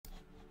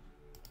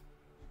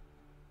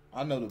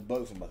I know the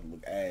Bucks are about to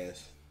look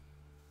ass.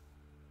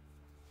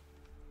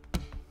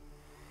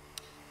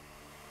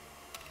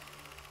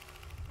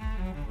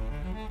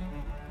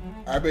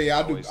 I bet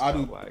I'll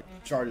do like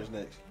Chargers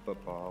next.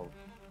 Football,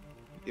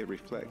 it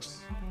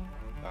reflects.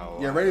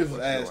 Yeah, Raiders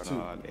was ass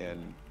too.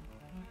 In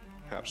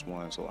perhaps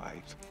one's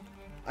life.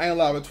 I ain't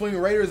gonna lie, between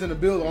Raiders and the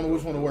Bills, I don't know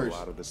which one the worst. A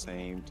lot of the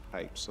same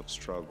types of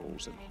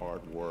struggles and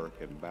hard work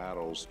and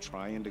battles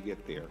trying to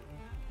get there.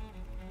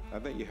 I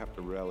think you have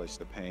to relish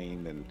the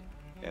pain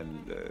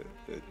and the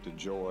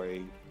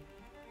joy.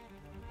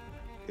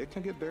 It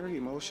can get very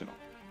emotional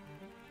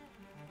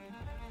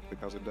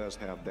because it does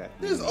have that.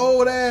 This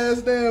old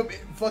ass damn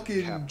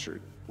fucking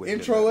captured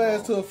intro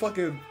ass to a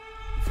fucking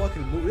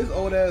movie. This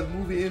old ass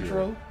movie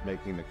intro.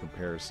 Making the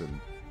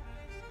comparison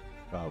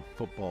of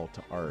football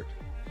to art,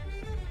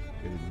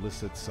 it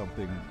elicits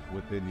something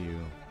within you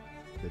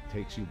that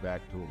takes you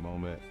back to a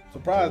moment.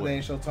 Surprised they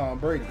ain't show Tom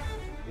Brady.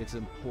 It's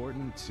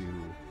important to,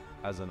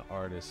 as an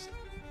artist,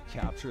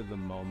 capture the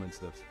moments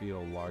that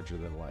feel larger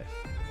than life.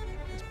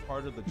 It's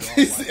part of the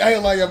draw. I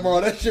ain't like it,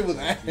 bro. That shit was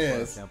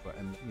ass.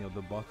 And you know,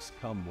 the Bucks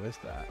come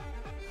with that.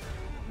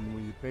 And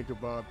when you think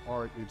about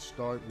art, it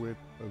starts with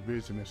a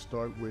vision. It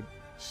starts with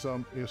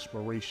some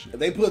inspiration. If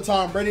they put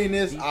Tom Brady in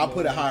this, I'll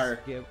put it higher.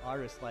 Give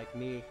artists like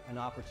me an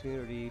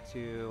opportunity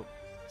to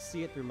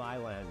see it through my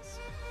lens.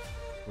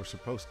 We're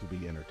supposed to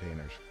be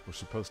entertainers. We're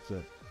supposed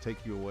to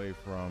take you away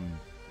from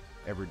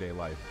everyday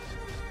life.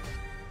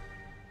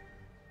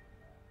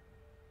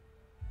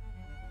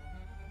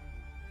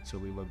 So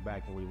we look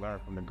back and we learn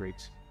from the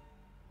greats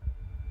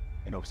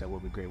in hopes that we'll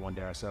be great one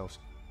day ourselves.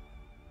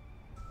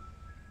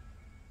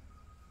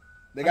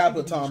 They gotta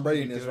put Tom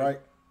Brady in this, right?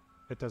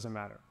 It doesn't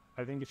matter.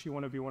 I think if you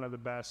want to be one of the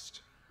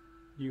best,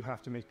 you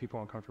have to make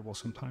people uncomfortable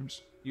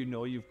sometimes. You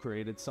know you've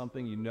created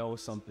something. You know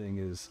something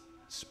is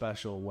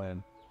special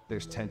when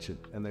there's tension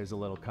and there's a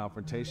little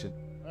confrontation.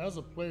 As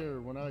a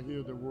player, when I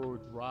hear the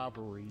word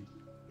rivalry,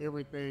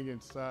 everything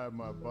inside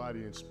my body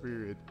and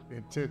spirit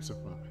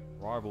intensifies.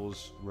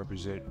 Rivals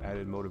represent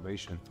added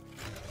motivation.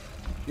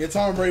 Yeah,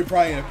 Tom Brady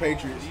probably in the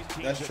Patriots.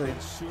 That's true.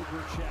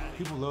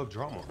 People love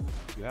drama.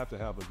 You have to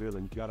have a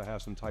villain. You gotta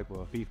have some type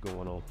of beef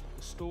going on.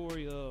 The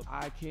story of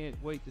I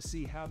can't wait to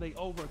see how they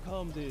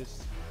overcome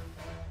this.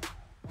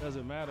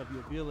 Doesn't matter if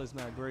your villain's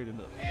not great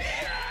enough.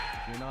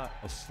 You're not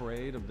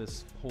afraid of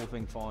this whole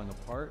thing falling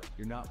apart.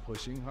 You're not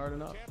pushing hard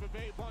enough.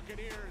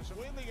 Buccaneers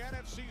win the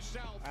NFC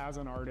South. As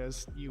an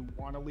artist, you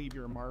want to leave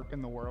your mark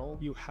in the world.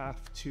 You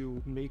have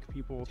to make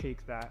people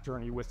take that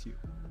journey with you.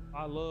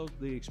 I love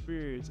the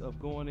experience of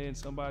going in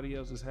somebody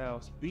else's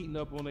house, beating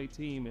up on their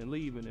team and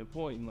leaving and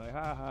pointing like,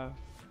 ha ha.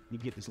 You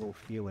get this little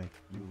feeling.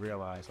 You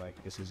realize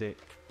like, this is it.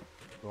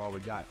 We're all we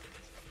got.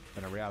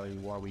 And in reality,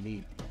 we're all we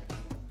need.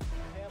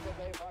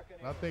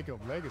 I think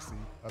of legacy.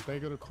 I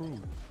think of the Krewe.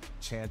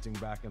 Chanting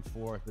back and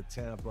forth, the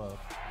Tampa.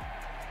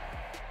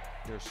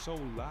 They're so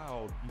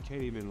loud, you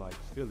can't even like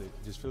feel it.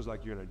 It just feels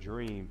like you're in a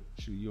dream.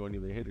 Shoot, you don't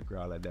even hit the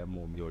crowd at that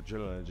moment. Your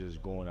adrenaline is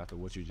just going after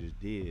what you just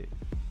did.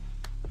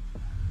 I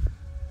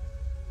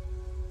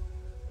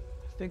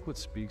think what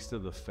speaks to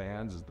the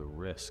fans is the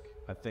risk.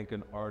 I think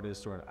an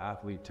artist or an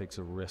athlete takes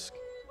a risk.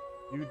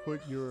 You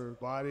put your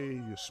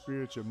body, your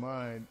spirit, your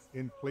mind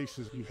in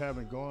places you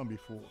haven't gone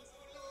before.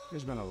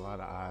 There's been a lot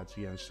of odds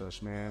against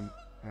us, man,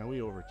 and we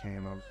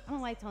overcame them. I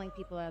don't like telling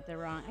people that they're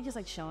wrong. I just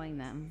like showing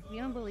them. If you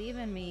don't believe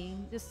in me,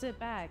 just sit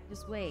back,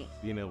 just wait.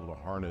 Being able to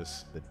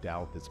harness the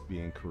doubt that's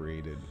being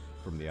created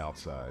from the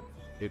outside,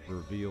 it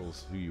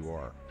reveals who you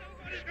are.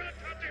 Nobody's gonna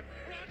touch him.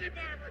 Rodney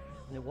Barber.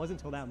 And it wasn't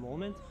until that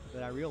moment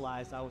that I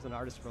realized I was an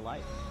artist for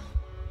life.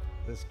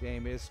 This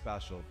game is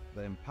special.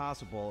 The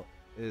impossible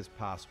is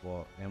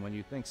possible. And when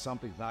you think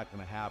something's not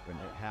going to happen,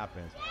 it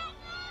happens.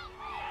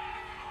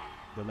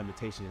 The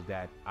limitation is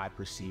that I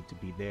perceive to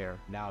be there.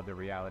 Now the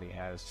reality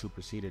has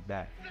superseded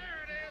that. There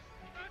it is.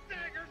 The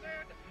dagger's in.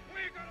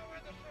 We're gonna win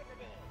the Super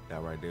Bowl.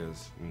 That right there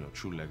is,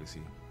 true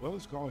legacy. Well,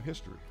 it's called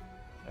history.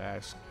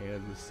 Ask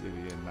Kansas City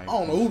in 19. I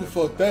don't know who the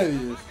fuck that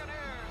is.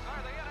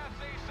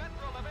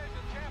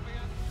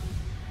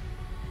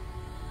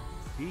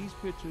 These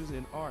pictures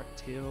and art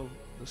tell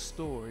the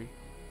story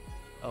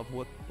of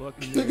what the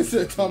Buccaneers.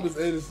 Look at Thomas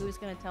Edison. Who's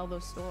gonna tell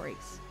those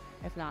stories,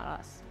 if not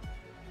us?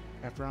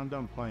 After I'm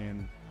done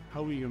playing,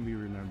 how are we gonna be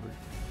remembered?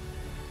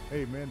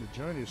 Hey man, the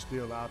journey is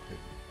still out there.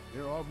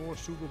 There are more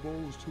Super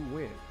Bowls to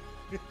win.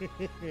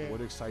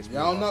 What excites me?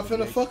 Y'all not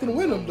finna fucking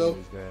win them though.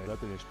 Is that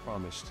nothing is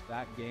promised.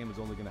 That game is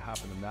only gonna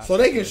happen in that. So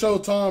they can show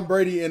Tom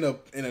Brady in a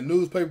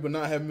newspaper but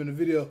not have him in the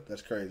video?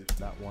 That's crazy.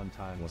 That one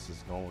time, once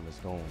it's going, it's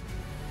going.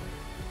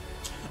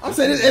 I'm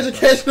saying this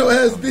educational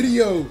ass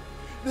video.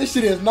 This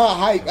shit is not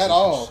hype at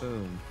all.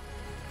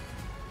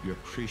 You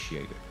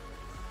appreciate it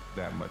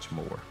that much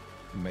more.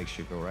 It makes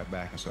you go right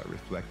back and start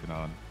reflecting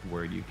on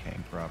where you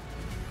came from.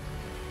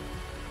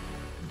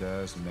 It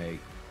does make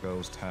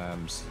those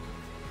times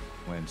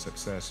when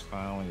success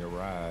finally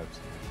arrives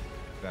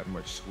that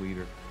much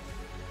sweeter.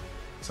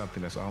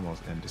 Something that's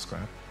almost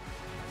indescribable.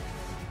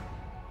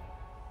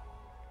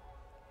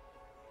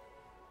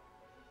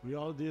 We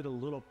all did a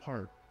little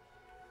part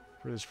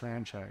for this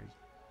franchise.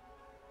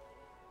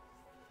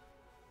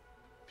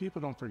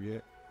 People don't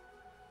forget.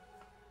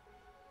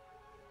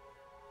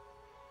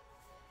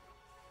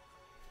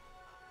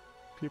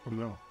 People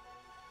know.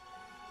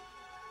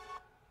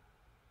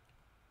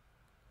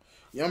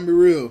 Yeah, I'm gonna be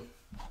real.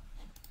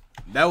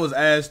 That was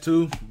ass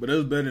too, but it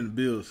was better than the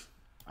Bills.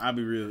 I'll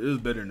be real. It was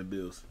better than the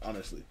Bills,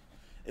 honestly.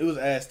 It was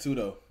ass too,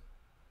 though.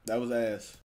 That was ass.